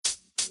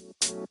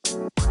Hey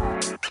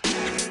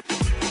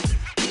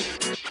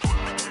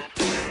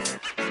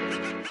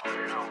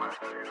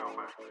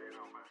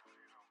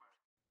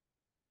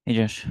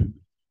Josh,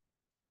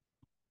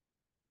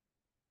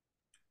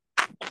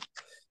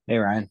 Hey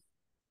Ryan,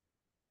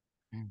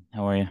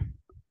 how are you?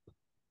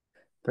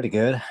 pretty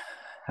good.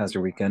 How's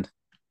your weekend?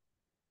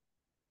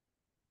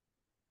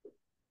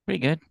 Pretty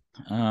good.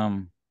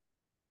 Um,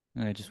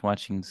 just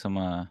watching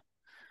some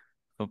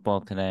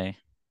football today,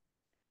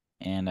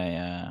 and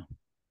I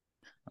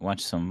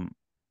watched some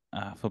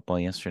football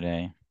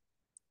yesterday,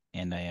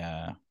 and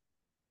I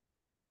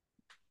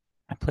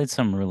played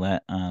some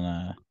roulette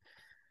on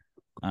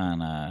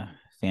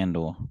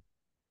FanDuel,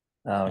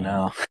 Oh and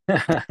no.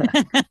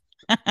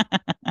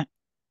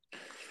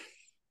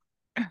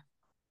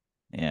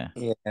 yeah,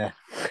 Yeah,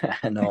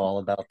 I know all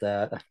about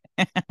that.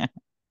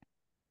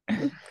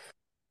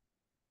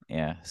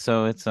 yeah.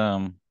 So I'll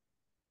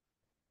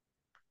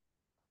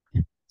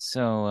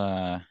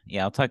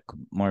talk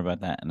more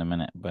about that in a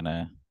minute. But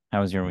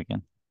how was your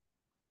weekend?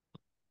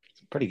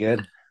 Pretty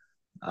good.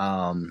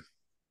 Um,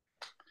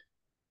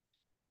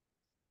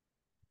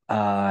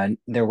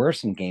 there were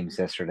some games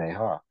yesterday,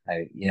 huh?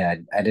 I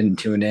didn't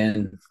tune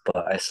in,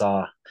 but I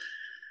saw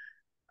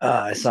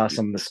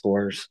some of the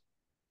scores.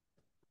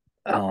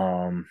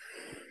 I'm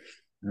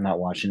not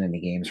watching any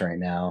games right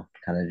now,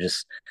 kind of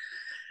just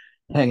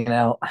hanging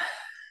out.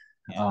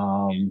 Yeah.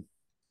 Um,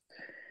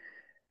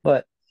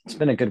 but it's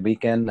been a good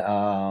weekend.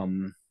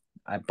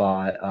 I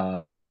bought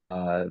uh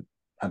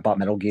I bought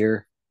Metal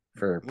Gear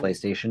for Ooh,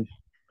 PlayStation.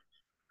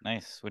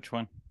 nice. Which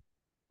one?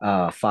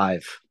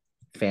 5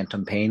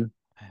 Phantom Pain.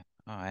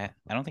 I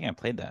don't think I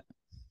played that.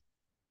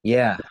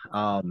 Yeah,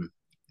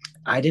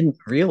 I didn't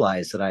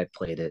realize that I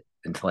played it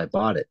until I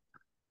bought it,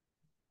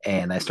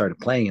 and I started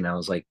playing, and I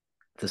was like,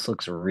 "This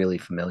looks really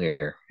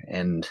familiar."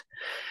 And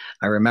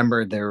I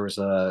remember there was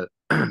a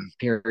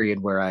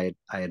period where I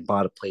had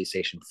bought a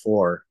PlayStation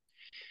 4,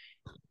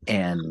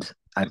 and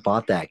I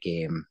bought that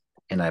game,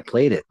 and I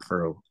played it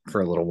for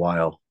a little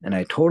while, and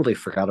I totally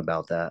forgot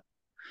about that.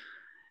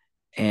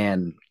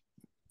 And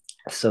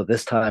so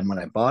this time when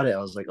I bought it,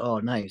 I was like, "Oh,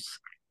 nice!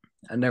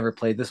 I never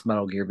played this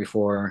Metal Gear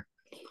before."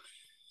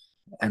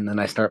 And then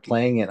I start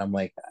playing it. I'm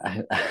like,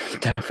 I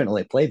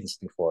definitely played this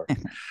before.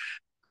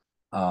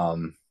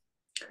 Um,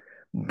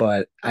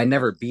 but I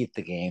never beat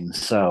the game,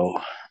 so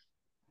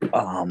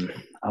um,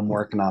 I'm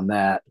working on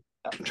that.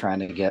 I'm trying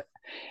to get.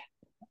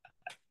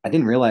 I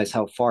didn't realize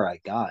how far I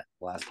got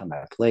last time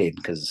I played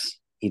because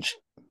each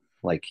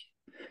like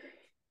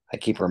I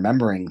keep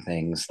remembering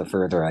things the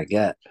further I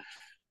get,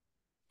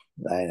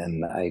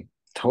 and I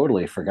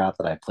totally forgot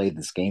that I played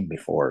this game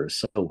before. It was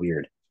so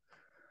weird.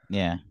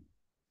 Yeah.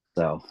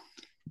 So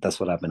that's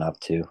what I've been up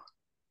to.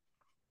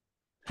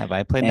 Have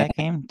I played And that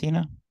game? Do you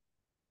know?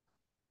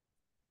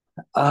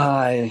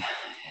 I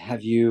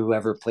have you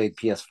ever played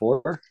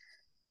PS4?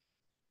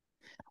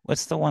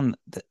 What's the one?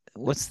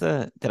 What's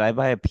the? Did I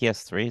buy a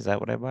PS3? Is that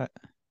what I bought?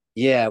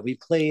 Yeah, we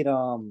played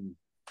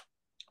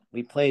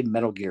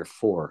Metal Gear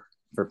 4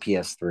 for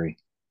PS3.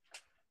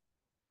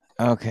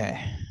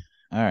 Okay.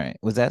 All right.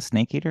 Was that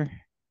Snake Eater?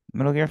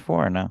 Metal Gear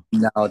 4 or no?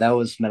 No, that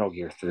was Metal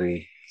Gear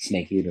 3.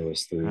 Snake Eater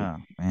was 3. Oh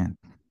man.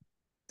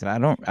 I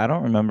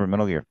don't remember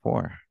Metal Gear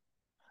 4.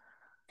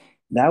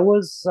 That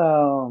was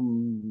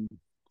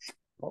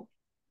well,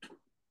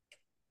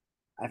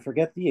 I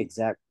forget the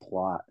exact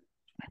plot.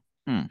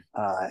 Hmm.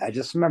 I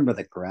just remember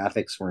the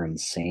graphics were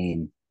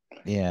insane.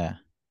 Yeah.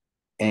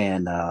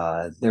 And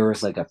there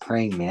was like a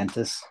praying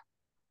mantis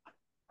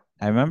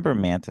I remember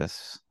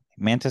Mantis.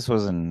 Mantis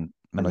was in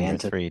or Metal Gear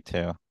mantis. 3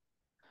 too.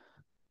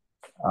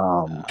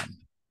 Um Um,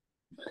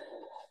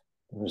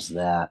 there was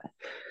that.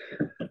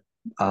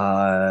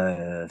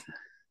 Uh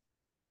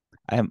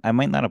I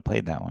might not have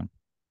played that one.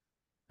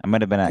 I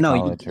might have been at no,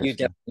 college or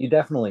something. you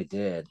definitely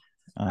did.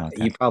 Oh,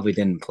 okay. You probably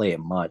didn't play it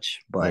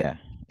much, but Yeah.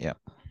 Yeah.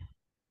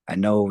 I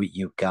know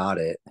you got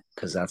it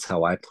because that's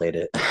how I played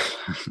it.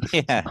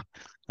 Yeah.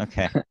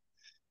 Okay.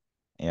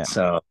 Yeah.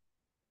 So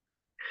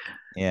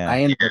Yeah.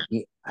 I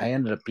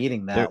ended up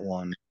beating There. that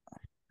one.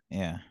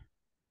 Yeah.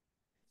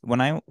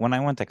 When I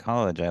went to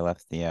college, I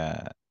left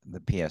the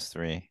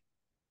PS3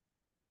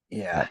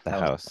 Yeah, at the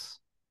that was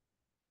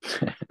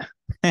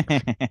house.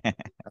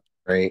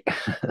 great.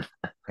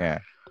 Yeah.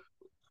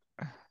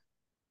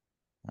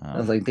 I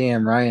was Um, like,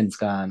 damn, Ryan's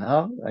gone.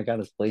 Oh, I got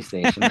his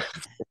PlayStation.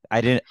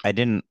 I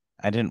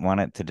didn't want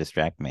it to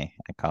distract me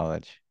at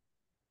college,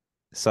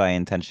 so I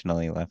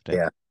intentionally left it.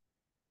 Yeah.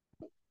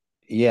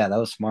 Yeah, that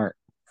was smart.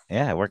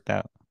 Yeah, it worked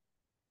out.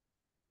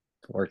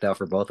 Worked out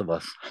for both of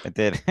us. It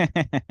did.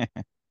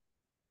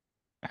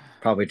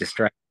 Probably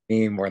distracted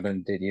me more than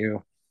it did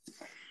you.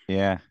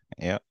 Yeah.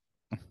 Yep.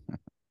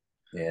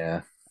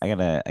 Yeah. I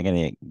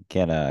gotta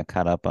get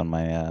caught up on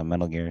my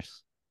Metal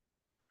Gears.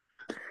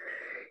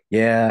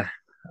 Yeah.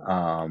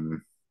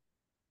 Um,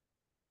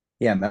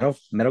 yeah, Metal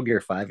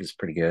Gear 5 is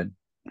pretty good.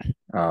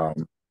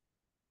 Um,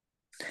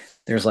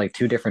 there's like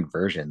two different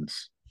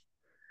versions.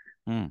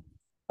 Hmm.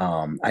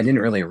 I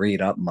didn't really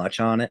read up much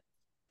on it,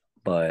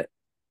 but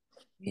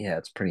yeah,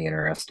 it's pretty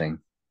interesting.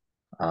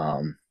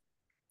 Um,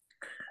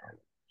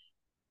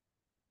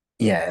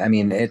 yeah, I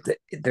mean the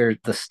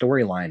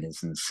storyline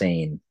is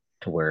insane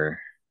to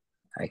where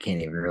I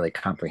can't even really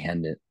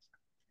comprehend it.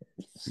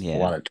 It's a Yeah.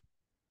 lot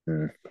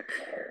of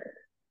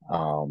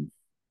um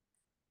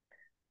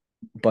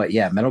but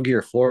yeah, Metal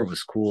Gear 4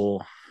 was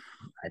cool.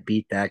 I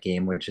beat that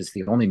game, which is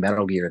the only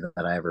Metal Gear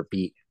that I ever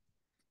beat.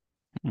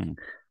 Hmm.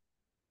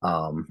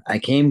 I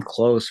came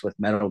close with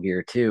Metal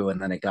Gear 2,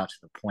 and then it got to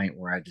the point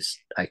where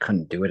I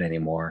couldn't do it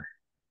anymore,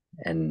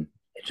 and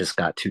it just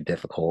got too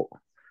difficult.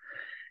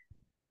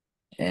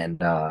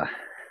 And I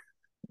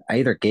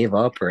either gave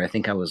up or I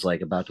think I was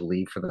like about to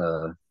leave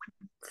for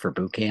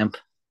boot camp.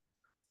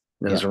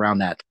 It Yeah. was around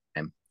that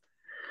time.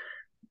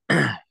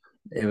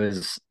 It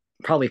was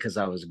probably because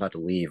I was about to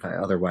leave.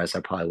 Otherwise,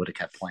 I probably would have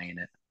kept playing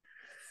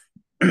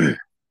it.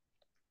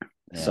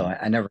 So Yeah.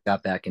 I never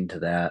got back into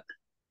that.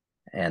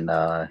 And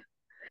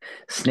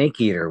Snake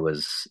Eater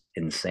was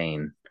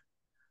insane.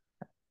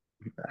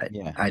 I,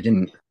 Yeah. I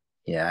didn't,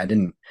 yeah, I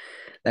didn't,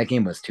 that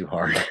game was too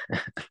hard.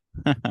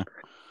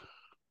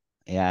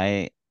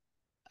 Yeah,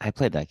 I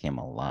played that game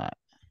a lot.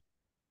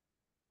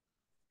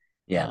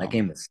 Yeah, Um, that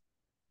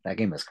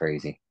game was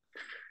crazy.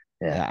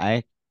 Yeah.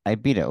 yeah, I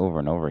beat it over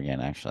and over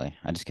again actually.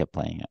 I just kept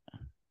playing it.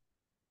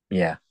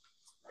 Yeah.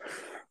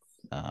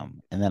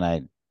 And then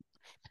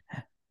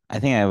I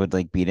think I would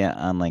like beat it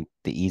on like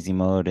the easy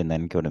mode and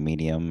then go to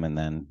medium and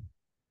then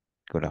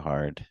go to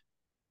hard.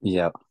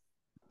 Yeah.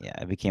 Yeah,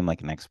 I became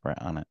like an expert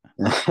on it.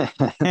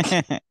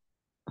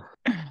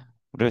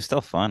 But it was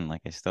still fun.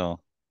 Like I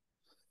still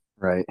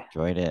Right.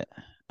 enjoyed it.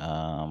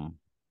 Um,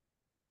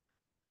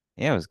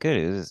 yeah, it was good.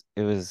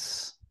 It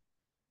was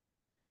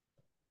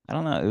I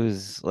don't know, it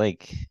was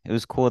like it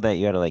was cool that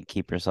you had to like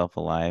keep yourself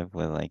alive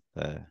with like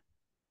the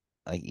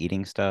like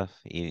eating stuff,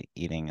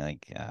 eating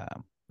like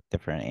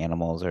different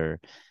animals or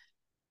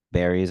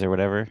berries or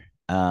whatever.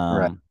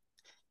 Right. Um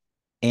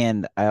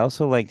And I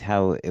also liked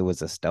how it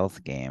was a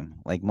stealth game.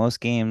 Like most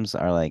games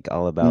are like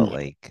all about Mm.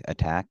 like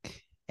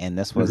attack, and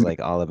this was Mhm.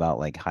 like all about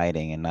like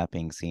hiding and not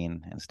being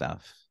seen and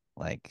stuff.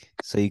 Like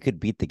so you could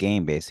beat the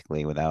game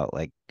basically without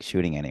like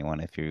shooting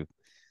anyone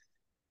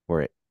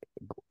were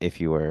if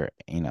you were,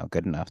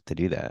 good enough to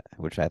do that,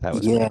 which I thought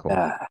was pretty cool.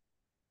 Yeah.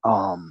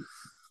 Um,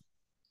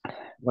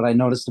 what I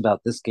noticed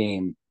about this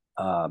game,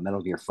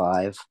 Metal Gear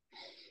 5,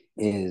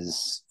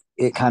 is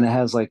it kind of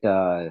has like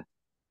um,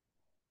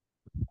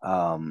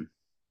 a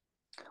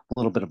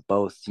little bit of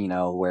both,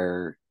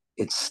 where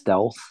it's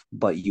stealth,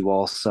 but you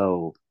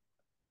also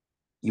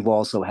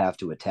have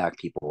to attack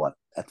people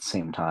at the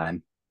same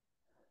time.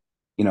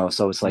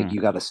 So it's like Mm,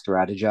 you got to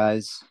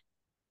strategize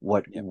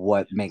what yep.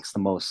 what makes the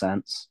most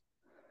sense.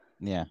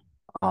 Yeah.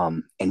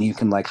 And you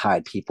can like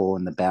hide people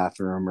in the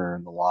bathroom or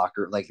in the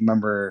locker. Like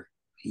remember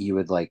you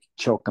would like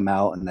choke them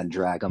out and then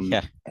drag them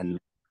Yeah. and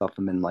stuff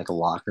them in like a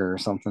locker or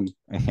something.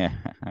 Yeah.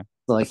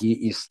 So, like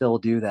you still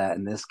do that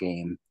in this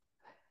game,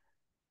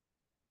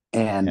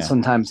 and Yeah.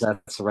 sometimes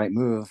that's the right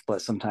move,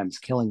 but sometimes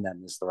killing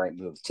them is the right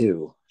move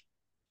too.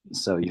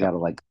 So you Yep. got to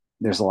like,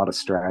 there's a lot of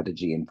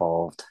strategy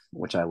involved,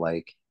 which I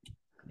like.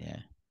 Yeah.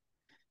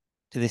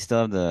 Do they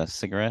still have the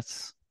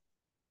cigarettes?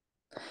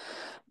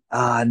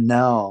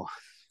 No,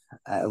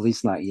 at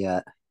least not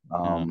yet.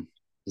 Oh,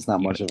 He's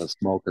not you much gotta of a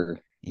smoker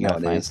you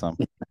gotta find nowadays. some.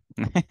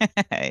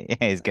 Yeah,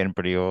 he's getting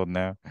pretty old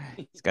now.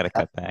 He's got to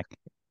cut back.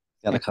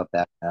 Got to cut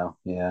back now.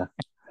 Yeah,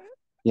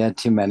 yeah,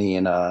 too many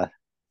in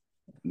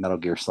Metal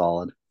Gear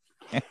Solid.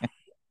 Did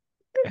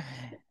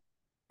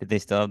they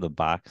still have the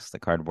box, the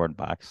cardboard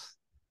box?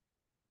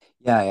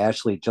 Yeah, I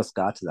actually just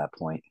got to that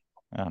point,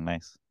 Oh,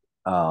 nice,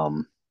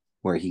 um,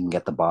 where he can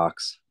get the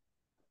box.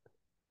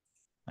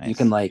 You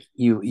can nice. like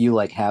you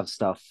like have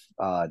stuff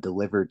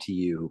delivered to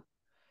you.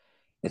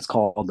 It's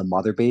called the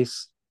mother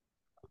base,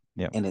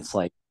 Yep. and it's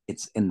like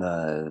it's in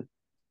the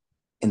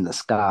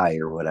sky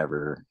or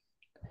whatever,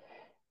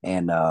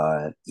 and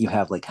you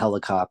have like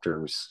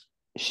helicopters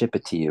ship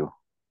it to you.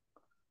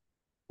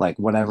 Like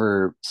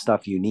whatever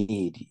stuff you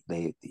need,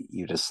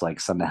 you just like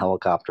send a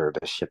helicopter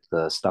to ship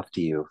the stuff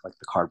to you, like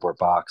the cardboard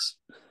box.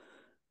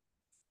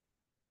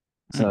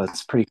 Mm, So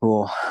it's pretty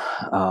cool.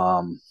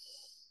 Um,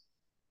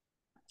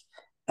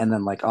 and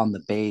then like on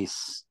the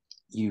base,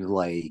 you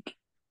like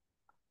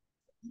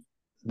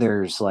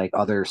there's like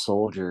other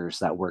soldiers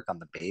that work on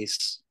the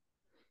base,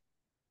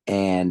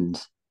 and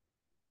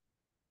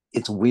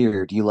it's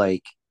weird.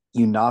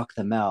 You knock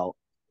them out,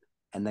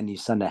 and then you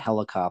send a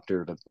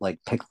helicopter to like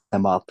pick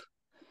them up,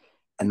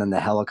 and then the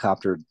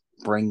helicopter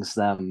brings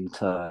them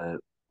to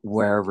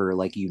wherever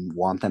like you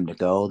want them to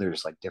go.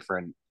 There's like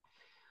different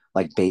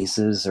like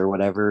bases or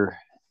whatever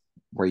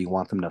where you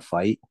want them to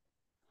fight.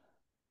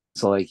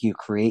 So like you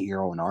create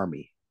your own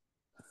army.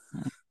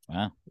 mm.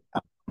 Wow.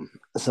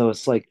 So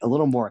it's like a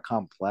little more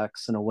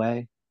complex in a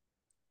way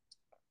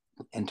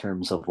in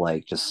terms of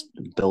like just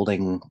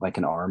building like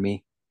an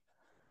army.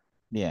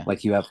 Yeah.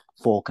 Like you have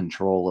full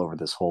control over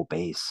this whole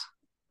base.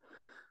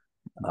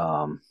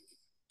 Um,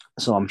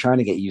 so I'm trying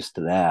to get used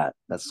to that.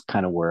 That's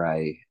kind of where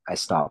I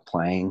stopped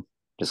playing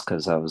just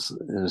because it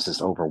was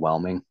just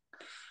overwhelming.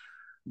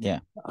 Yeah.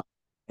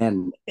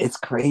 And it's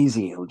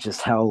crazy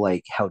just how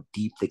like how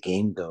deep the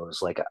game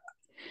goes. Like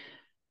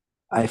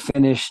I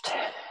finished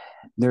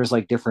there's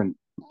like different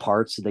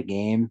parts of the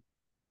game.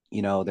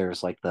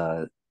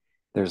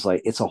 There's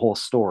like it's a whole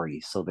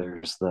story. So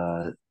there's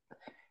the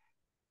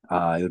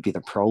it would be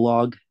the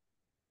prologue,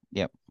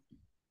 Yep.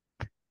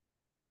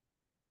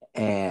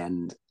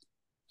 and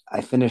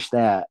I finished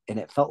that and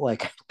it felt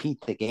like I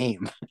beat the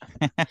game.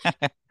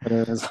 But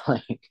it was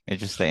like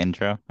It's just the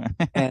intro.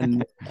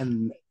 and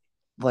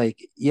like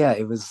yeah,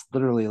 it was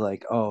literally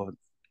like, oh,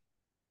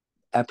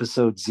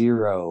 episode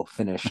zero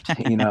finished,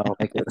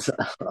 like it was,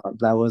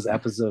 that was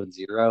episode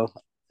zero,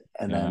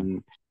 and Yeah.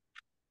 then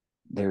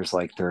there's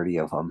like 30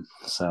 of them.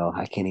 So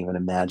I can't even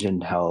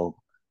imagine how,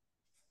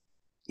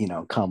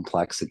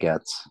 complex it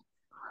gets.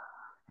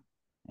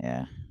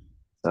 Yeah.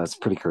 So it's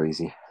pretty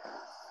crazy.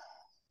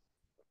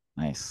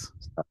 Nice.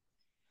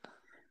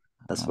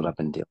 That's what Um, I've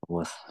been dealing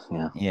with.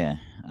 Yeah. yeah.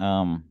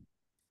 Um,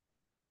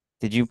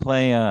 did you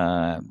play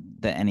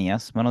the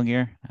NES Metal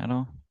Gear at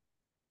all?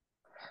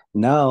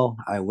 No,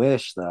 I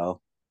wish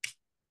though.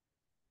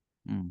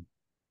 Hmm.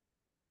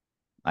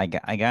 I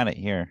got it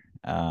here.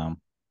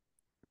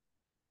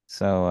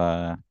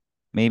 So You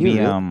maybe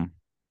really?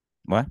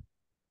 what?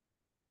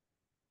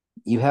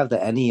 You have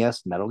the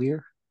NES Metal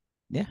Gear?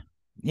 Yeah.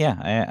 Yeah,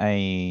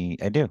 I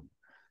do.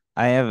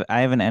 I have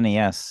an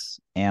NES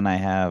and I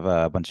have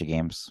a bunch of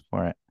games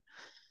for it.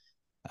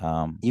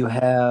 Um You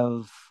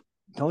have,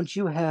 don't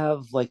you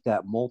have like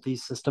that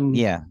multi-system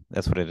yeah,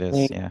 that's what it is.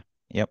 thing? Yeah.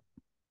 Yep.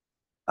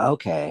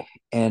 Okay.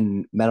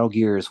 And Metal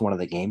Gear is one of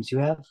the games you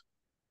have?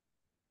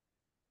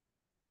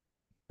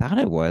 Thought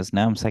it was.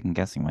 Now I'm second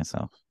guessing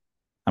myself.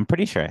 I'm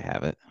pretty sure I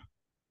have it.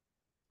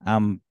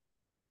 I'm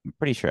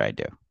pretty sure I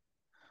do.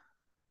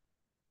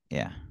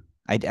 Yeah.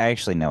 I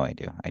actually know I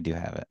do. I do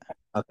have it.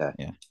 Okay.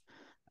 Yeah.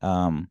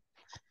 Um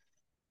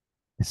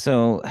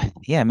so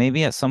yeah,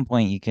 maybe at some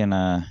point you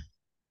can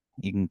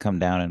come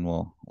down and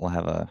we'll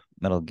have a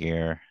Metal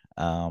Gear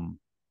uh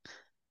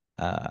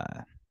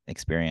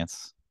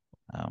experience.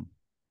 Um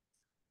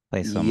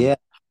play some Yeah.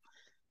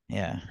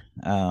 yeah.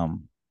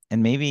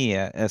 And maybe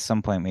at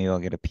some point maybe I'll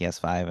get a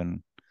PS5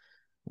 and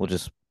we'll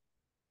just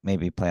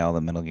maybe play all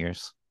the Metal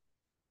Gears.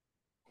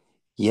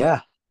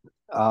 Yeah.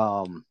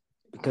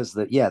 Because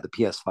the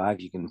PS5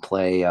 you can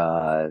play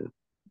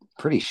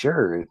pretty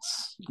sure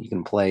it's you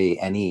can play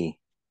any.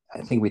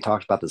 I think we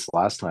talked about this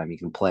last time. You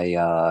can play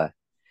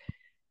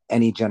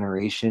any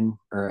generation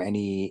or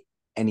any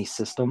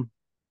system,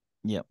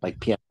 Yep. like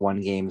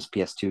PS1 games,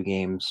 PS2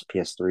 games,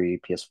 PS3,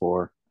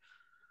 PS4.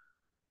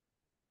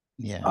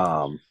 Yeah.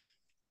 Um,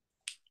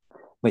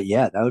 but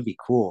yeah, that would be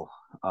cool.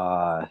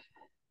 Uh,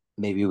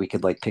 Maybe we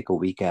could like pick a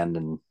weekend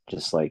and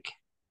just like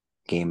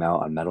game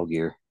out on Metal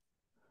Gear.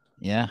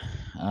 Yeah.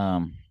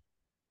 Um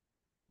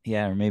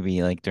yeah, or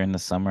maybe like during the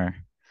summer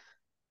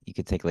you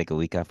could take like a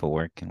week off of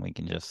work and we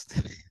can just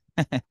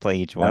play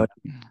each That one. would,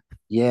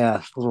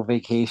 yeah, little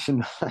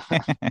vacation.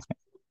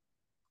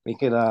 We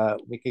could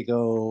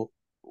go.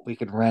 We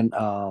could rent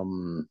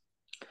the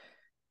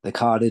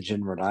cottage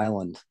in Rhode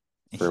Island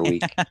for a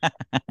week.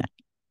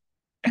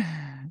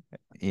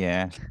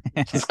 Yeah.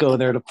 Just go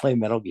there to play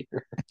Metal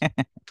Gear.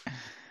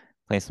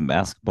 Play some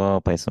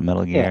basketball, play some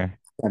Metal Yeah, Gear.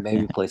 and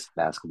maybe play some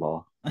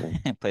basketball.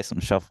 Yeah, Play some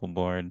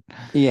shuffleboard.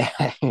 yeah,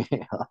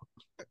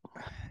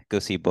 Go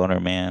see Boner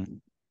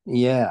Man.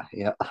 yeah,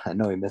 yeah. I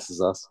know he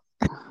misses us.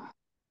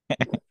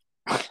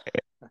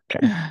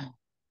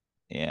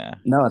 Yeah.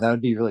 No, that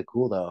would be really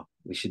cool though.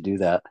 We should do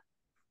that.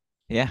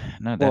 Yeah,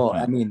 no, Well,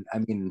 definitely. I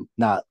mean,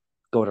 not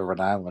go to Rhode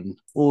Island.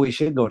 Well, we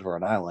should go to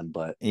Rhode Island,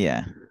 but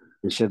Yeah.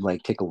 we should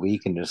like take a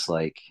week and just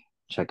like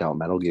check out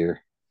Metal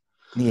Gear,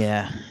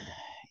 Yeah.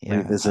 Yeah.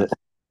 revisit.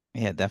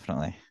 Yeah,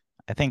 definitely.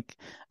 I think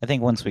I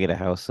think once we get a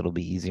house it'll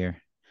be easier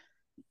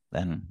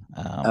then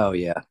Oh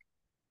yeah,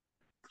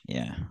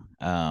 yeah.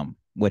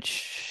 Which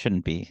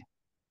shouldn't be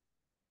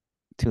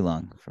too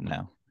long from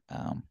now.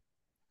 Um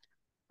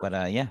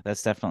but yeah,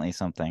 that's definitely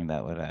something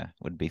that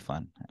would be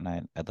fun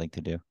and I'd like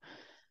to do.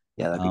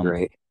 yeah, that'd be Um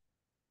great.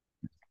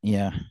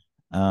 yeah.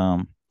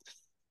 Um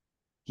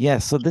yeah,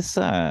 so this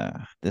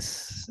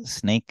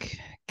Snake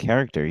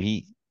character,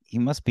 he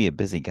must be a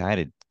busy guy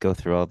to go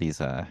through all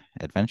these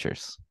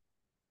adventures.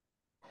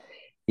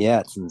 Yeah,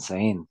 it's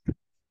insane.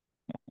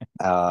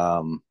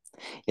 Um,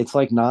 it's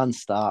like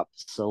nonstop.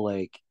 So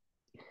like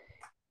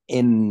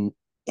in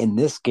in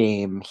this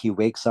game, he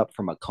wakes up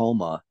from a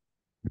coma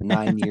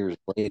 9 years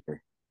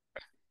later,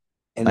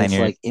 and 9 it's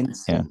years. like Yeah.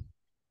 instant.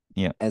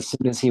 Yeah. As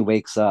soon as he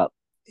wakes up,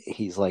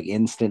 he's like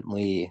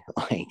instantly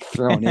like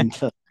thrown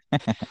into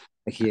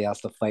like he has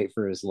to fight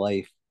for his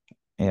life,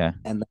 Yeah.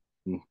 and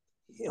then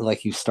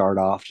like you start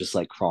off just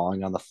like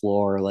crawling on the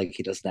floor, like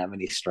he doesn't have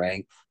any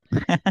strength,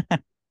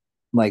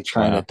 like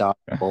trying to Wow.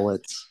 dodge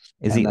bullets,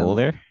 Is and he then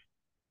older?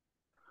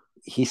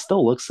 he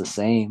still looks the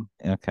same.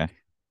 Okay.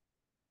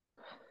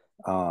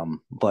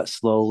 But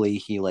slowly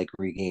he like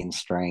regains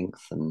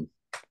strength, and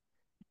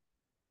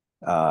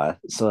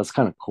so it's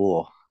kind of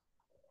cool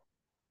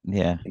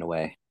Yeah. in a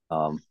way.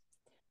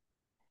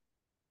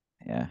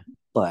 Yeah.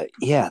 But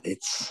yeah,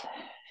 it's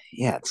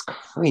Yeah, it's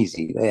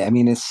crazy. I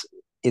mean, it's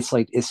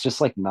like it's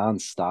just like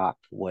nonstop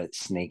what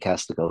Snake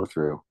has to go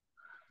through.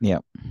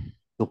 Yep.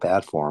 Feel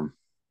bad for him.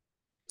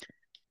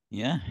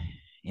 Yeah.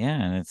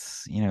 Yeah, and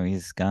it's,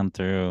 he's gone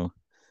through,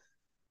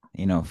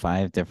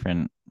 five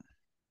different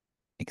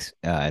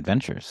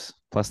adventures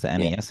plus the Yeah.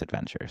 NES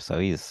adventure. So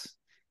he's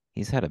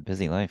had a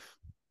busy life.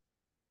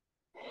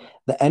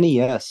 The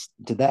NES,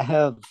 did that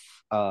have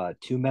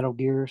two Metal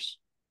Gears?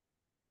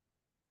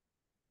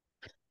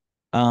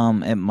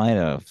 It might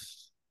have.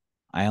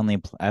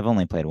 I've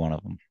only played one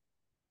of them.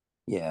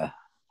 Yeah.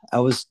 I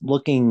was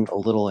looking a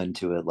little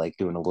into it, like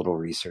doing a little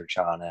research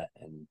on it,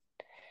 and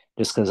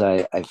just because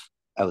I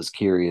was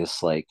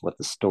curious like what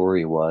the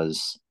story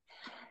was,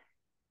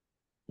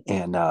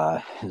 and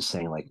it was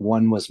saying like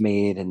one was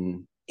made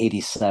in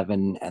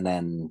 87, and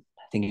then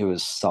I think it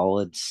was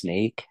Solid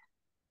Snake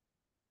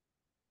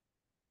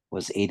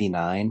was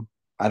 89.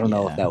 I don't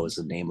know if Yeah. that was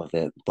the name of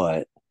it,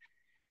 but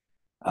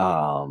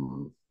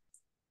um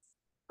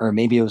or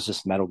maybe it was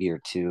just Metal Gear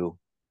 2,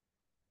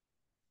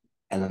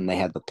 and then they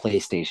had the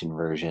PlayStation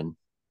version.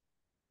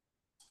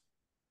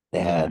 They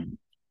Yeah. had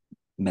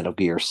Metal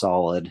Gear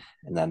Solid,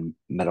 and then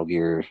Metal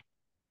Gear,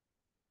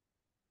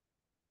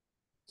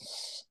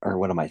 or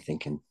what am I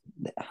thinking?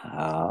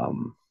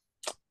 Um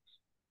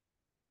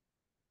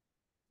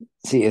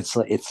See, it's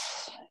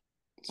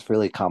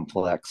really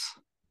complex,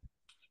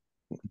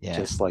 Yeah.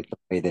 just like the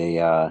way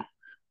they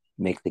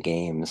make the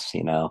games,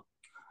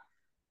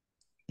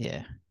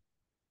 Yeah.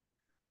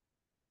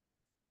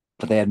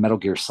 But they had Metal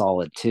Gear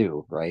Solid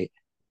too, right?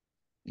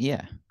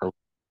 Yeah. Or,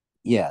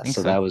 yeah, I think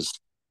so so.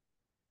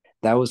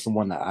 that was the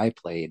one that I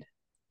played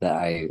that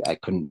I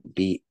couldn't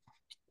beat.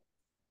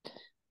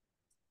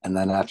 And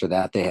then after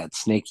that they had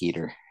Snake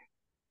Eater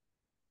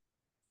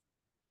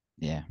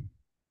Yeah.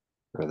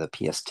 for the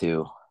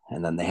PS2,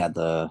 and then they had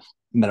the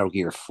Metal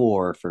Gear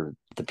 4 for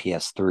the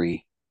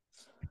PS3.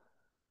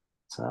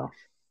 So,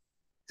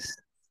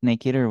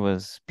 Snake Eater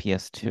was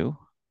PS2.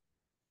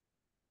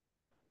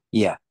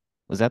 yeah.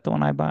 Was that the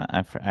one I bought?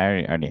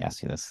 I already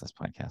asked you this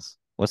podcast.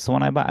 What's the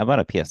one I bought? I bought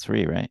a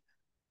PS3, right?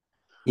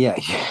 Yeah,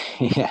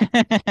 yeah.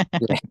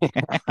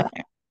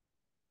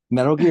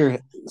 Metal Gear,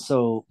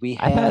 so we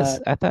had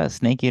I thought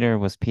Snake Eater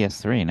was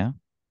PS3, no?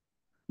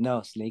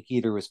 no, Snake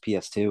Eater was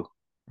PS2.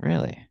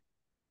 Really?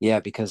 Yeah,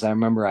 because I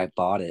remember I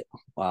bought it.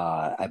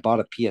 I bought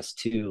a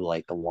PS2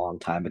 like a long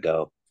time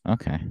ago,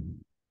 Okay.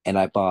 and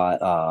I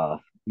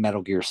bought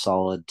Metal Gear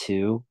Solid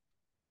 2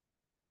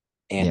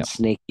 and Yep.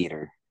 Snake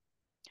Eater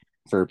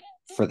for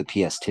for the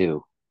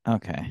PS2.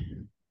 Okay.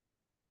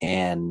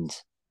 And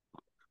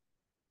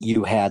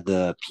you had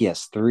the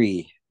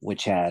PS3,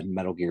 which had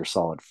Metal Gear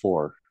Solid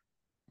 4.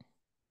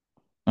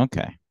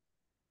 Okay.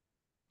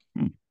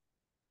 Hmm.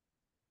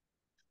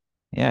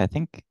 Yeah, I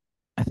think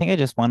I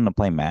just wanted to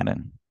play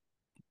Madden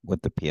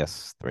with the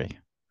PS3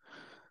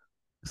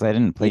 because Yeah,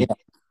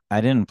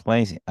 I didn't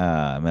play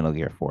Metal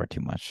Gear 4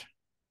 too much.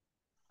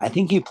 I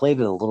think you played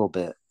it a little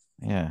bit.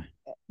 Yeah.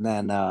 And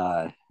then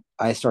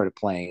I started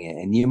playing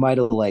it, and you might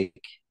have like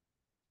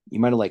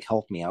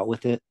helped me out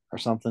with it or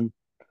something,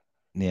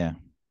 Yeah.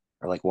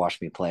 or like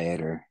watched me play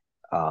it, or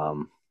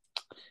um.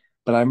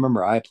 But I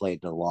remember I played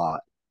it a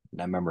lot,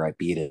 and I remember I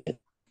beat it.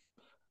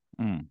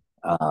 Mm.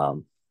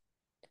 Um,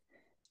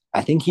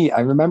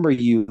 I remember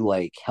you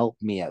like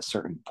helped me at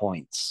certain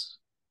points.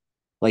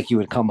 Like you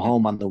would come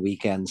home on the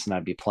weekends and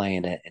I'd be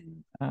playing it,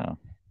 and Oh.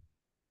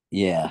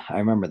 yeah, I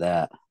remember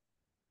that.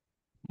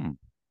 Hmm.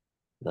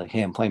 Like,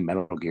 hey, I'm playing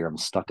Metal Gear. I'm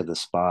stuck at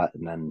this spot,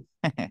 and then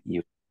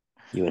you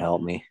you would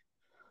help me.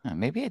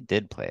 Maybe I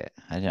did play it.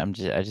 I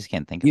just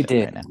can't think of You it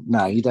right did. now.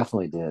 No, you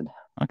definitely did.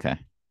 Okay.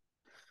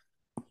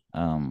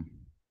 Um,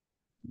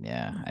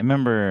 yeah. I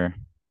remember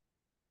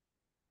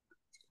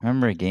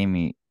a game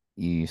you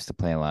used to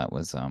play a lot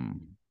was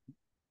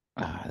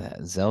that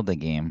Zelda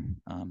game,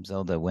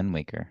 Zelda Wind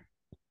Waker.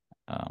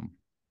 Um,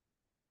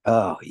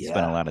 Oh spent a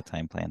yeah, lot of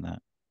time playing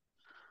that.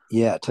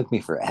 yeah. It took me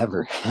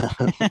forever.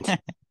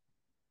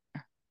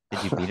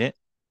 Did you beat it?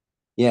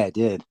 Yeah, I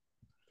did.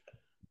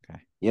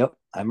 Okay. Yep,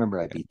 I remember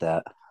I Good. beat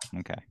that.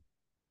 Okay.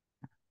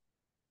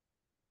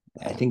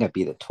 I Yeah. think I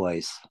beat it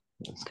twice.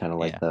 It's kind of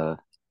like Yeah. the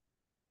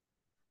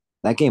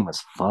that game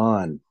was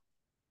fun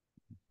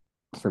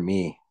for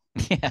me.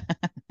 Yeah.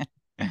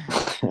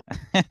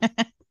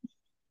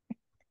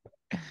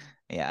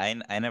 Yeah,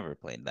 I never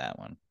played that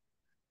one.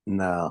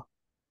 No,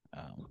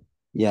 Um,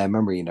 yeah, I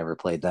remember you never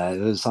played that.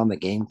 It was on the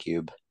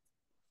GameCube.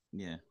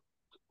 yeah.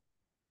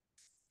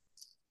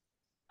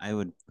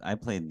 I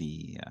played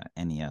the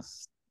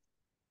NES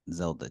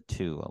Zelda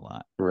 2 a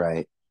lot.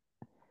 Right.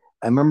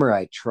 I remember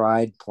I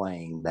tried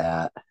playing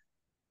that.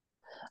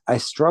 I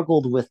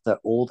struggled with the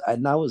old,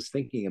 and I was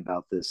thinking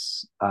about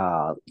this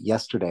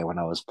yesterday when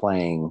I was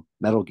playing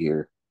Metal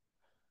Gear.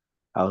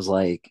 I was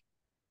like,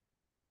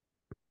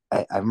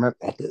 I remember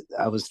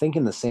I was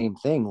thinking the same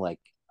thing. Like,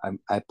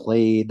 I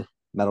played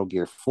Metal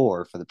Gear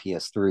 4 for the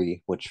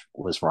PS3, which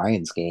was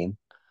Ryan's game,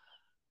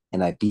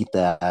 and I beat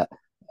that.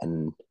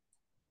 And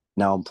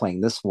now I'm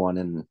playing this one,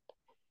 and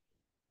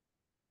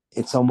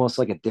it's almost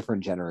like a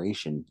different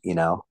generation, you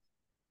know?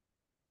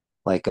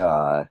 Like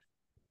I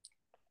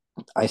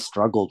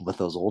struggled with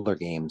those older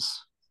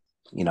games,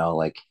 you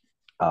know,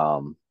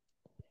 um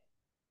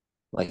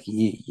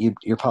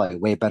you're probably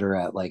way better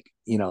at like,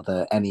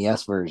 the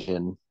NES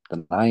version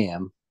than I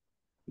am.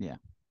 Yeah,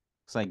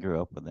 because I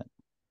grew up with it.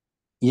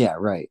 Yeah,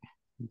 right.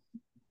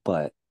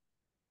 But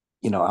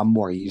I'm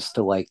more used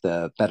to like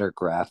the better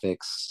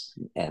graphics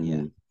Yeah,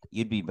 and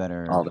you'd be all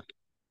better the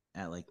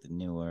at like the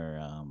newer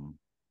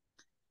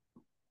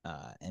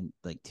and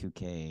like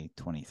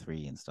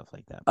 2K23 and stuff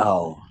like that,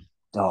 probably.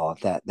 oh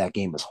that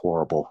game is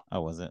horrible.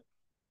 Oh, was it?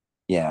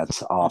 Yeah,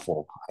 it's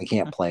awful. I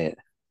can't play it.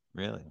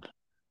 Really?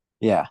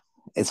 Yeah,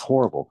 it's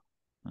horrible.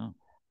 Oh,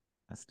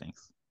 that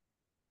stinks.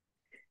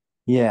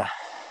 Yeah,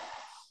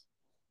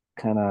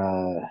 kind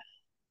of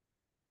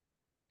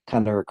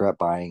regret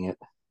buying it,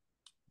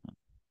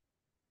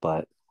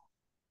 but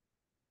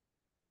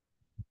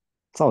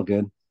it's all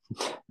good.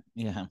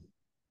 Yeah.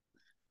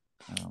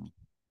 Um,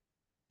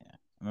 yeah. I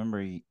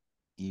remember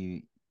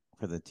you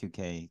for the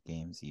 2K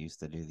games, you used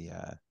to do the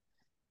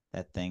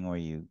that thing where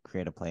you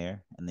create a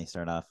player and they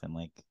start off in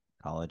like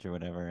college or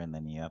whatever, and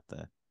then you have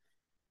to,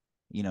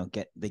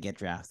 get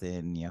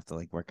drafted and you have to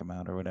like work them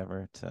out or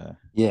whatever to,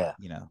 Yeah,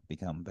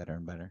 become better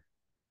and better.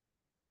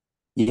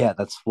 yeah,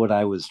 that's what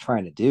I was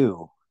trying to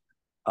do.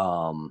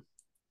 Um,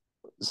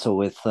 so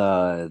with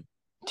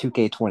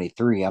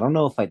 2K23, I don't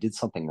know if I did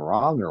something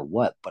wrong or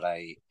what, but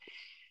I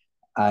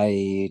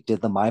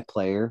did the my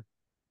player,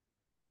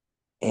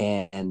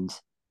 and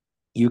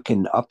you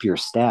can up your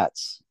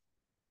stats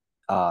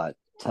to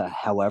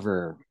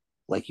however,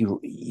 like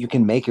you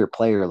can make your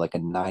player like a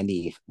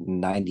 90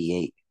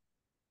 98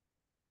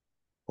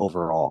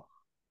 overall,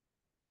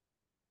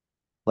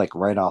 like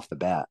right off the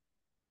bat.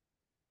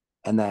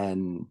 And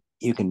then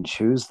you can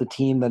choose the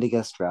team that he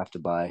gets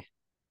drafted by.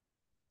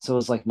 So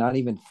it's like not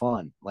even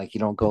fun. Like you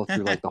don't go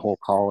through like the whole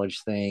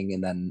college thing,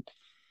 and then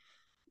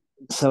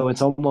so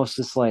it's almost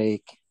just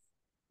like,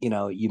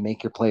 you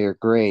make your player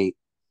great,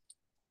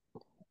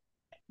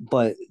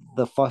 but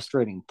the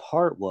frustrating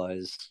part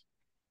was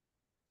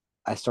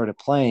I started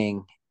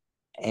playing,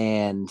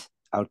 and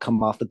I would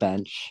come off the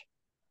bench,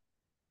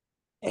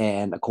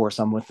 and of course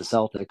I'm with the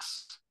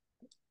Celtics,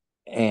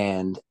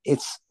 and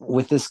it's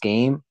with this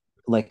game,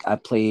 like I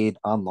played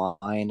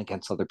online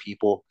against other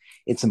people,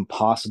 it's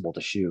impossible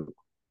to shoot.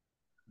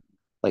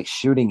 Like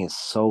shooting is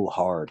so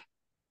hard.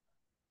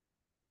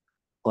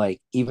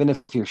 Like even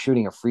if you're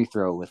shooting a free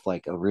throw with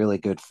like a really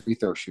good free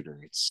throw shooter,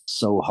 it's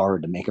so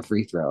hard to make a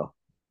free throw.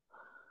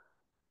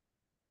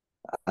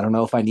 I don't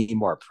know if I need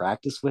more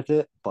practice with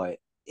it, but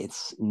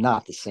it's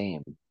not the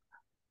same.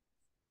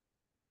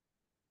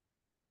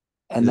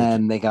 Is it just, And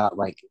then they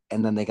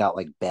got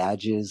like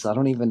badges. I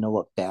don't even know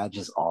what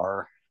badges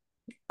are.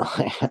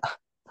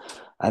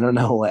 I don't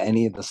know what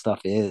any of the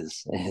stuff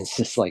is. It's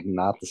just like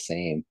not the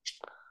same.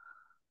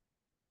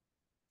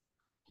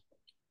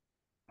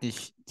 do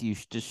you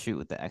just shoot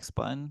with the X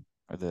button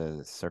or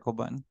the circle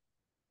button?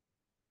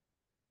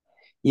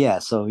 Yeah,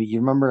 so you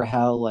remember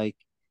how like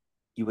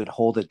you would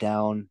hold it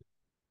down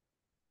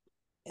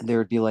and there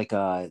would be like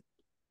a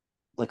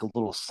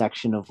little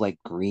section of like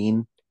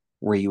green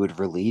where you would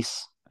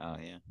release. Oh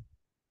yeah.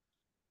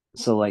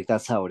 So like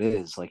that's how it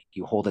is. Like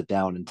you hold it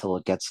down until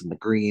it gets in the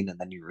green and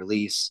then you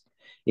release.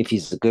 If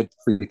he's a good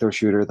free throw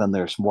shooter, then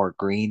there's more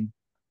green.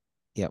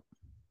 Yep.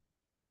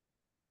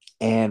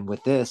 And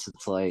with this,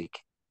 it's like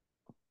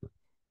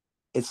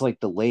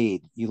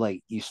delayed.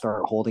 You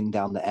start holding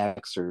down the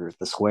X or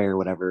the square or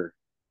whatever,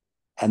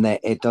 and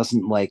that it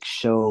doesn't like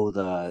show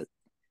the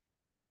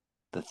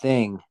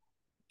thing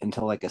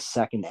until like a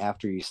second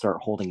after you start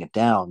holding it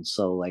down.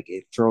 So like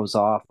it throws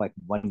off like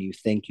when you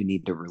think you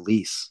need to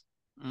release.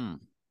 Mm.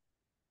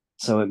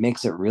 So it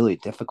makes it really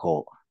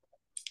difficult.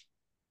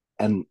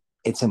 And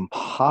it's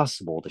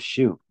impossible to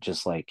shoot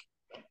just like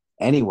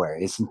anywhere.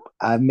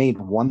 I've made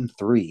 1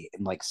 3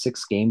 in like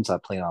 6 games I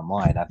played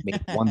online. I've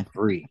made 1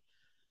 3,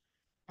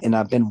 and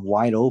I've been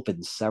wide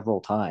open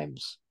several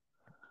times.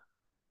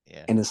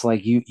 Yeah. And it's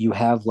like you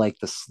have like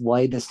the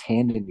slightest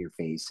hand in your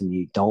face and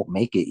you don't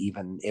make it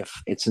even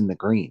if it's in the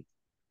green.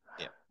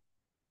 Yep.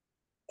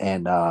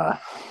 And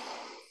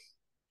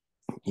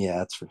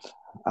yeah,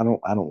 I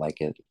don't like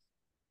it.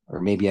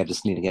 Or maybe I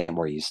just need to get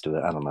more used to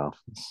it. I don't know.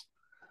 It's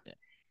Yeah.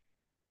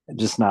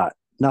 just not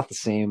the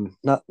same,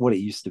 not what it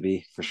used to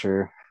be for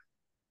sure.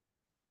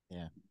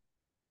 Yeah.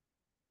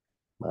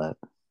 But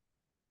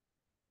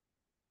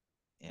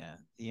Yeah.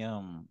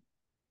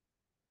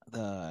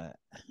 The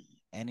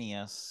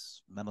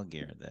NES Metal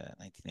Gear, the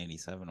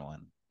 1987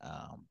 one.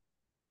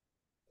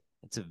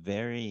 It's a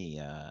very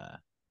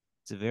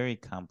it's a very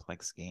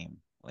complex game.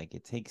 Like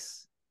it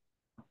takes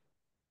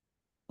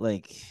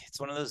like it's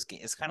one of those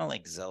games. It's kind of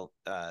like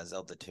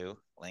Zelda 2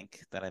 Link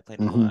that I played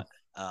a mm-hmm.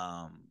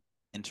 lot.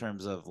 In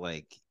terms of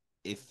like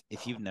if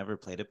you've never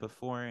played it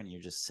before and you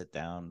just sit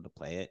down to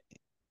play it,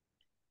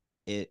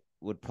 it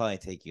would probably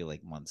take you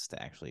like months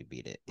to actually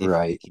beat it if you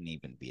Right. can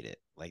even beat it.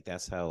 Like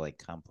that's how like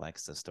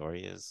complex the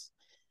story is.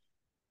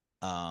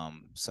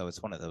 So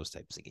it's one of those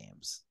types of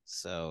games.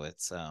 So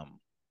it's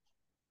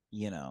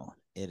it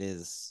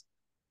is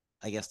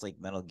I guess like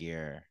Metal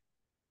Gear,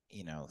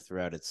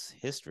 throughout its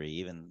history,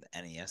 even the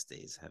NES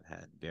days have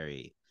had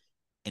very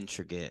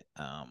intricate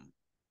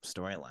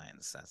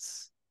storylines.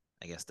 That's,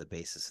 I guess, the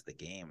basis of the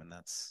game, and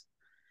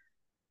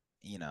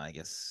I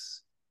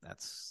guess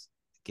that's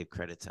give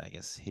credit to, I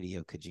guess,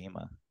 Hideo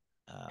Kojima.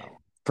 Um,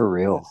 For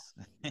real.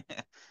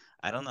 because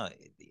I don't know,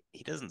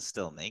 he doesn't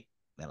still make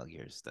Metal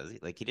Gears, does he?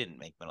 Like he didn't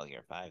make Metal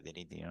Gear 5, did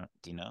he? Do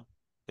you know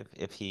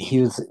if He he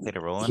was played a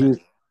role in he it? was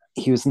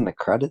he was in the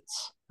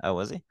credits. Oh,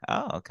 was he?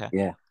 Oh, okay.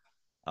 Yeah.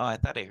 Oh, I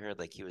thought I heard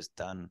like he was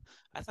done.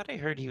 I thought I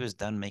heard he was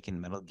done making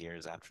Metal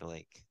Gears after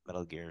like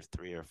Metal Gear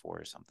 3 or 4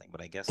 or something,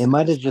 but It I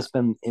might have guess not. just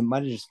been it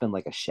might have just been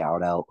like a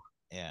shout out,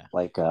 Yeah.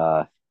 like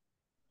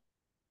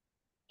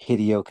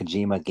Hideo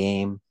Kojima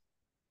game.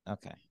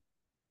 Okay.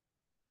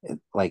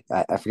 Like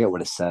I forget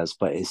what it says,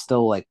 but it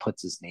still like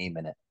puts his name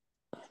in it.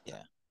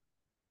 Yeah.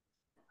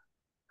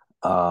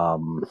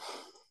 Um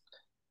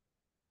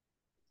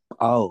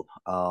oh,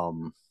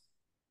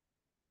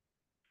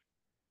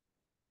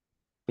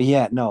 but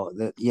yeah, no,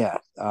 yeah.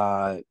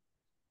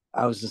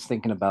 I was just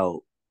thinking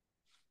about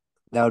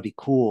that would be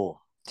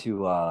cool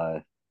to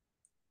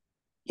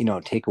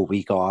take a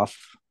week off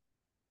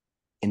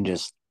and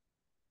just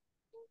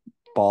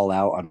ball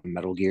out on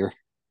Metal Gear.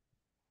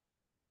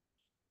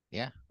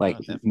 Yeah. Like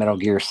No, definitely.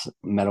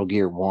 Metal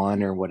Gear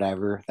 1 or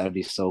whatever. That'd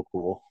be so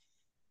cool.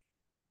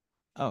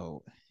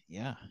 Oh,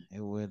 yeah,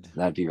 it would.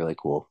 That'd be really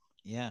cool.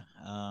 Yeah.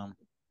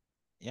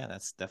 Yeah,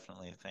 that's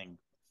definitely a thing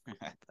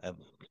I'd,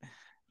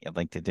 I'd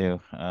like to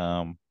do.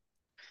 Yeah,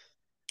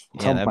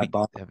 Tell my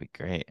boss that'd be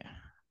great.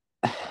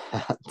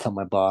 tell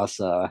my boss,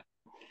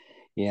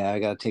 yeah, I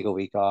gotta take a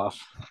week off.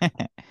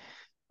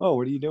 Oh,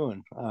 what are you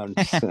doing? I'm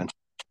just gonna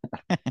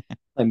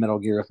play Metal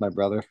Gear with my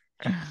brother.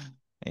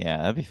 Yeah,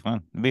 that'd be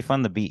fun. It'd be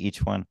fun to beat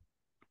each one.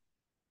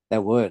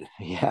 That would.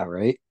 Yeah,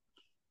 right.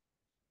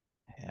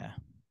 Yeah.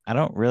 I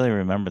don't really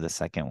remember the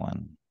second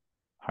one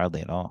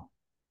hardly at all.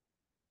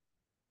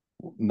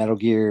 Metal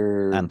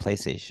On Gear,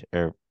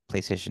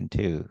 PlayStation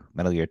 2,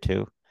 Metal Gear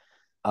 2.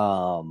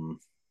 um,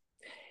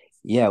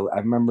 yeah, I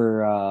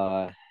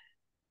remember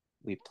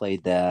we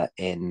played that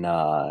in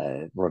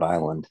Rhode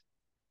Island.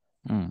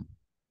 Hmm.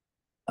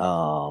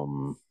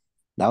 Um,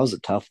 that was a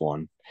tough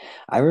one.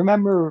 I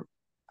remember,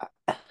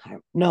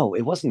 no,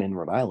 it wasn't in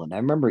Rhode Island. I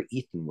remember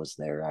Ethan was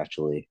there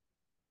actually.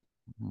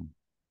 Hmm.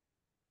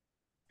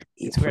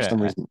 It's For weird.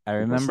 some I, reason, I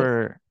he was there.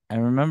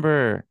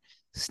 remember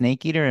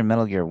Snake Eater and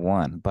Metal Gear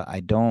 1, but I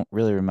don't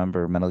really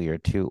remember Metal Gear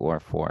 2 or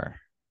 4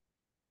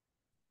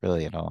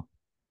 really at all.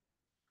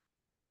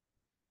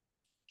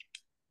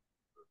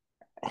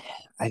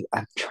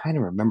 I'm trying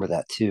to remember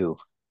that too.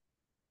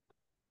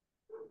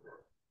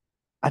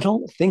 I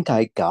don't think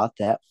I got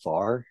that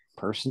far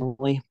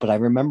personally, but I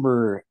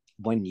remember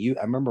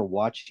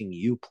watching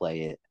you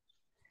play it,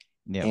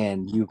 Yep.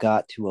 and you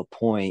got to a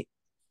point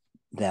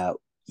that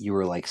you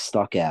were like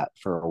stuck at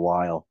for a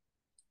while.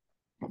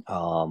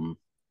 Um,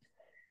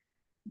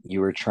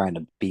 you were trying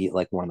to beat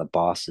like one of the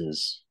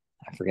bosses.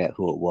 I forget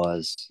who it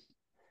was,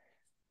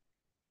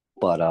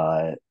 but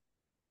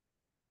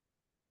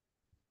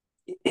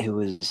it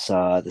was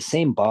the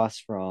same boss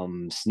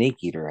from Snake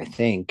Eater, I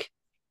think.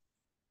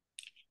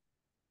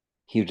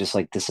 He would just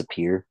like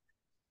disappear.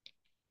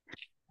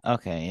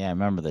 Okay, yeah, I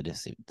remember the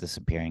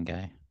disappearing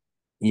guy.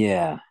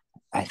 Yeah,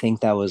 I think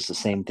that was the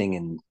same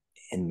thing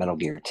in Metal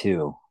Gear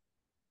 2.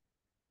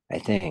 I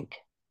think.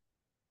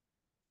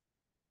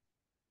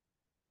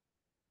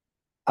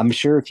 I'm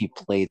sure if you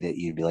played it,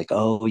 you'd be like,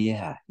 "Oh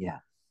yeah, yeah,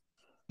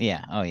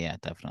 Yeah, oh yeah,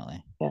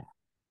 definitely. yeah,"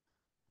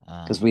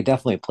 because we Um,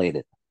 definitely played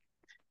it.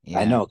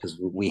 I yeah. know because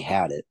we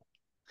had it.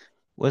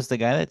 Was the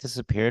guy that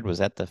disappeared, was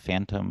that the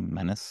Phantom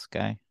Menace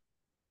guy?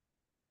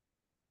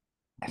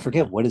 I Or no?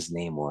 forget what his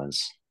name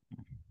was,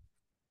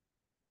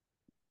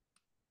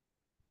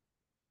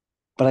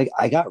 but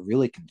I got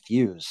really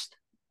confused.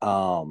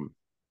 Um,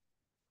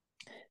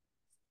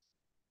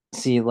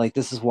 See, like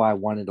this is why I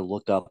wanted to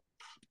look up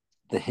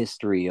the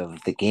history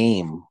of the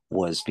game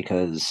was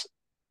because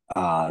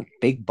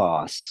Big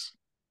Boss,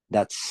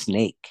 that's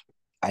Snake.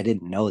 I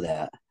didn't know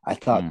that. I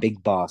thought Hmm.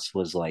 Big Boss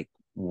was like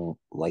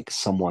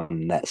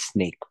someone that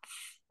Snake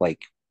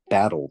like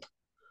battled,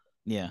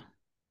 Yeah.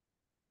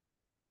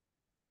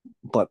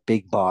 but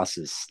Big Boss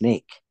is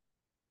Snake.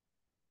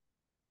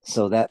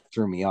 So that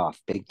threw me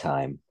off big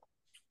time.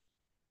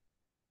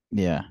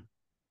 Yeah.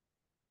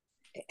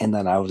 And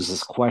then I was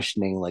just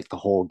questioning like the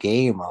whole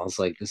game. I was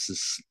like, this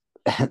is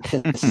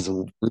this is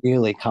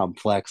really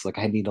complex. Like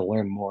I need to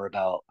learn more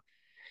about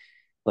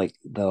like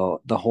the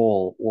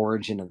whole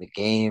origin of the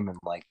game and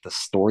like the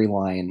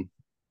storyline,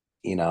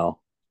 you know.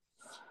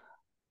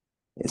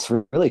 It's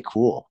really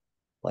cool.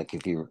 Like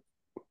if you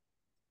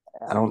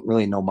I don't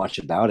really know much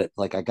about it.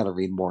 Like I got to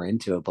read more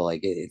into it, but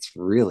like it's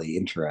really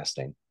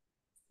interesting.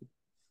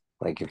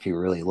 Like if you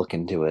really look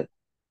into it.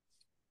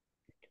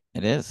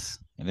 It is.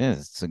 It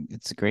is.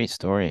 It's a great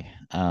story.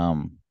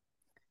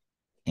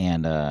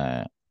 And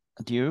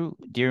do you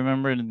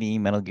remember the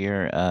Metal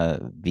Gear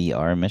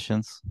VR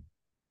missions?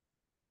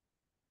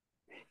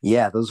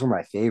 Yeah, those were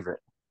my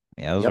favorite.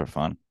 Yeah, those were Yep.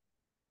 fun.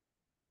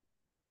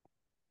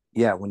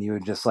 Yeah, when you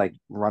would just like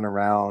run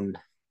around,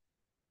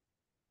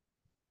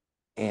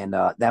 and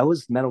that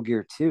was Metal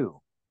Gear 2.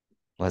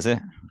 Was it?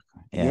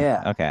 Yeah.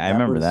 Yeah, Okay, I that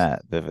remember was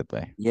that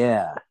vividly.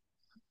 yeah,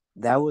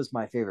 that was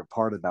my favorite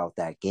part about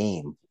that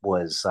game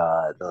was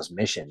those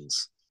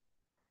missions.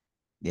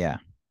 Yeah.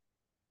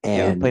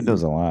 Yeah, we And played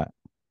those a lot.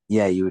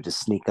 yeah, you would just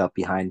sneak up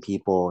behind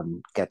people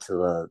and get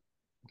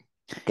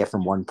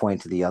from one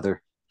point to the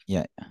other.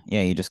 Yeah.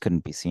 Yeah, you just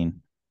couldn't be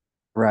seen.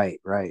 Right,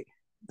 right.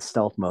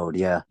 Stealth mode,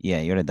 yeah. Yeah,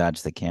 you had to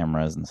dodge the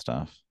cameras and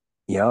stuff,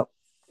 Yep.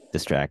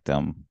 distract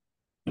them,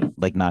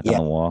 like knock on Yeah,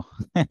 the wall.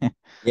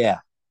 yeah.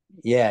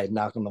 Yeah,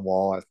 knock on the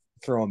wall, or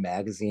throw a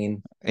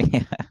magazine.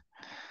 Yeah.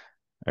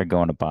 Or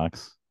go in a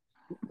box.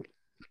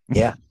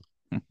 Yeah.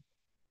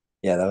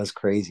 Yeah, that was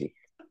crazy.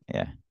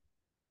 Yeah.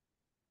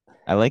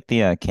 I like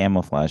the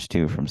camouflage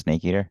too from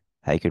Snake Eater.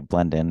 How you could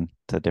blend in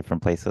to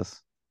different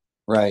places.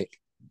 Right.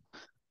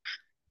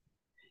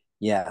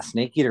 Yeah,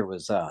 Snake Eater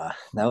was that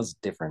was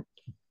different.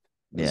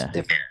 It was Yeah.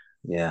 different.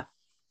 Yeah.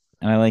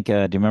 And I like do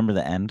you remember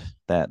the end?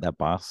 That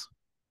boss,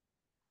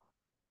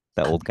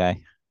 that old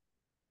guy?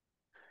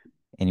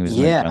 And he was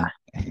in the Yeah. jungle.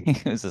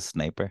 He was a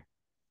sniper.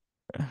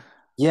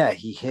 Yeah,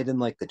 he hid in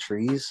like the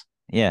trees.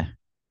 Yeah.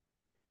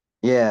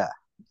 Yeah.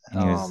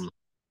 And he was Um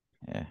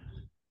yeah.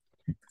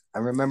 I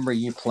remember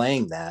you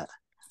playing that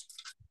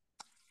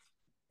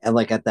and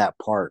like at that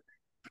part,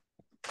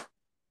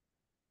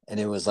 and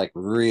it was like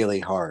really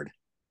hard.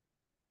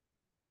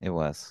 It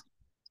was.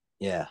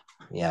 Yeah.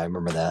 Yeah, I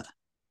remember that.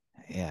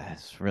 Yeah,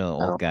 it's a real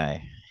old Oh,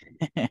 guy.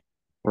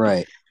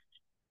 right.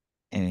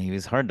 And he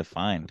was hard to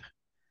find.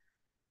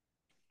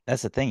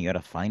 That's the thing, you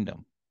gotta find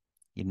him.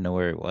 You didn't know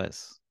where he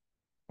was.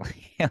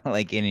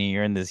 Like and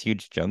you're in this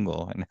huge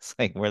jungle and it's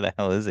like where the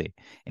hell is he?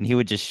 And he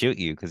would just shoot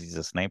you because he's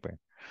a sniper.